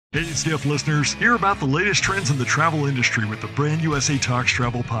Hey, Skift listeners, hear about the latest trends in the travel industry with the Brand USA Talks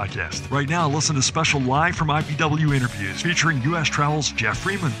Travel podcast. Right now, listen to special live from IPW interviews featuring U.S. Travel's Jeff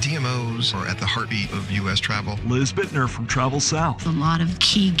Freeman. DMOs are at the heartbeat of U.S. travel. Liz Bittner from Travel South. A lot of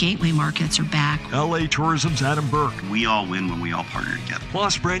key gateway markets are back. LA Tourism's Adam Burke. We all win when we all partner together.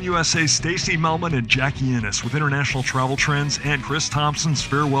 Plus, Brand USA's Stacey Melman and Jackie Ennis with international travel trends and Chris Thompson's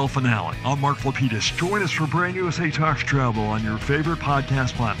farewell finale. I'm Mark Lapidus. Join us for Brand USA Talks Travel on your favorite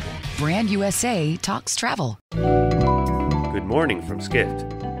podcast platform. Brand USA Talks Travel. Good morning from Skift.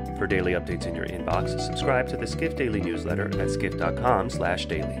 For daily updates in your inbox, subscribe to the Skift Daily newsletter at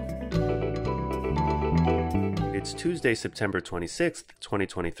skift.com/daily. It's Tuesday, September 26th,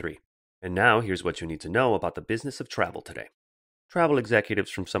 2023. And now here's what you need to know about the business of travel today. Travel executives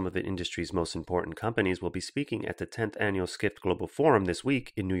from some of the industry's most important companies will be speaking at the 10th annual Skift Global Forum this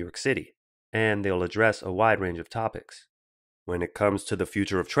week in New York City, and they'll address a wide range of topics. When it comes to the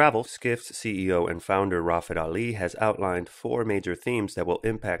future of travel, Skift's CEO and founder Rafid Ali has outlined 4 major themes that will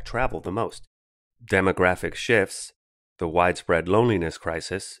impact travel the most: demographic shifts, the widespread loneliness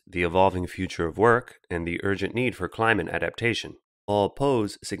crisis, the evolving future of work, and the urgent need for climate adaptation. All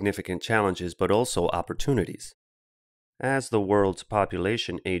pose significant challenges but also opportunities. As the world's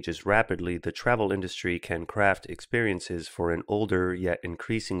population ages rapidly, the travel industry can craft experiences for an older yet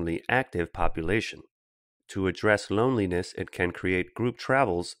increasingly active population. To address loneliness, it can create group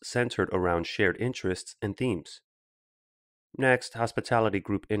travels centered around shared interests and themes. Next, hospitality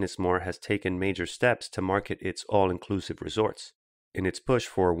group Ennismore has taken major steps to market its all-inclusive resorts. In its push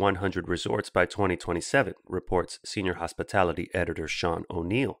for 100 resorts by 2027, reports senior hospitality editor Sean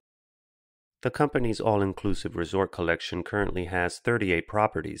O'Neill. The company's all-inclusive resort collection currently has 38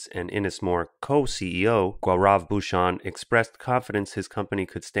 properties, and Ennismore co-CEO Gaurav Bhushan expressed confidence his company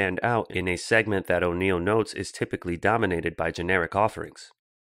could stand out in a segment that O'Neill notes is typically dominated by generic offerings.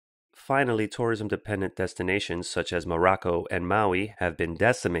 Finally, tourism-dependent destinations such as Morocco and Maui have been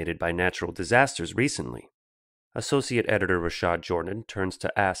decimated by natural disasters recently. Associate editor Jorden turns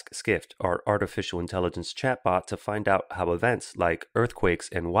to Ask Skift, our artificial intelligence chatbot, to find out how events like earthquakes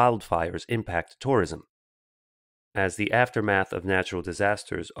and wildfires impact tourism. As the aftermath of natural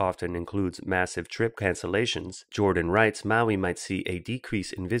disasters often includes massive trip cancellations, Jorden writes Maui might see a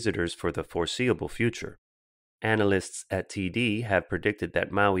decrease in visitors for the foreseeable future. Analysts at TD have predicted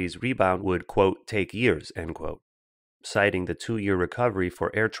that Maui's rebound would, quote, take years, end quote, citing the 2-year recovery for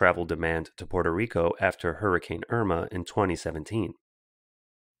air travel demand to Puerto Rico after Hurricane Irma in 2017.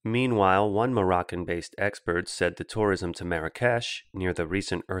 Meanwhile, one Moroccan-based expert said the tourism to Marrakesh, near the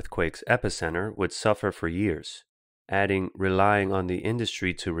recent earthquake's epicenter, would suffer for years, adding relying on the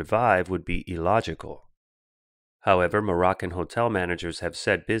industry to revive would be illogical. However, Moroccan hotel managers have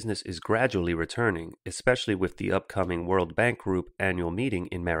said business is gradually returning, especially with the upcoming World Bank Group annual meeting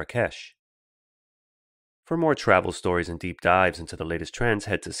in Marrakesh. For more travel stories and deep dives into the latest trends,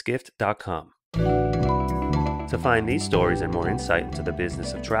 head to skift.com. To find these stories and more insight into the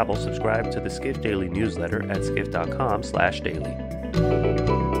business of travel, subscribe to the Skift Daily newsletter at skift.com/daily.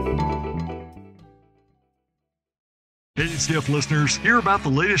 Hey, Skift listeners, hear about the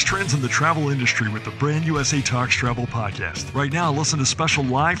latest trends in the travel industry with the Brand USA Talks Travel podcast. Right now, listen to special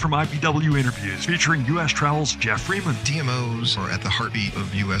live from IPW interviews featuring U.S. Travel's Jeff Freeman. DMOs are at the heartbeat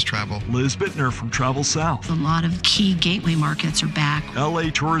of U.S. travel. Liz Bittner from Travel South. A lot of key gateway markets are back. LA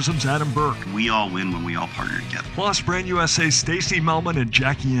Tourism's Adam Burke. We all win when we all partner together. Plus, Brand USA's Stacey Melman and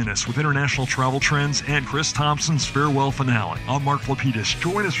Jackie Ennis with international travel trends and Chris Thompson's farewell finale. I'm Mark Lapidus.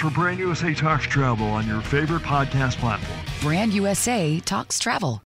 Join us for Brand USA Talks Travel on your favorite podcast platform. Brand USA Talks Travel.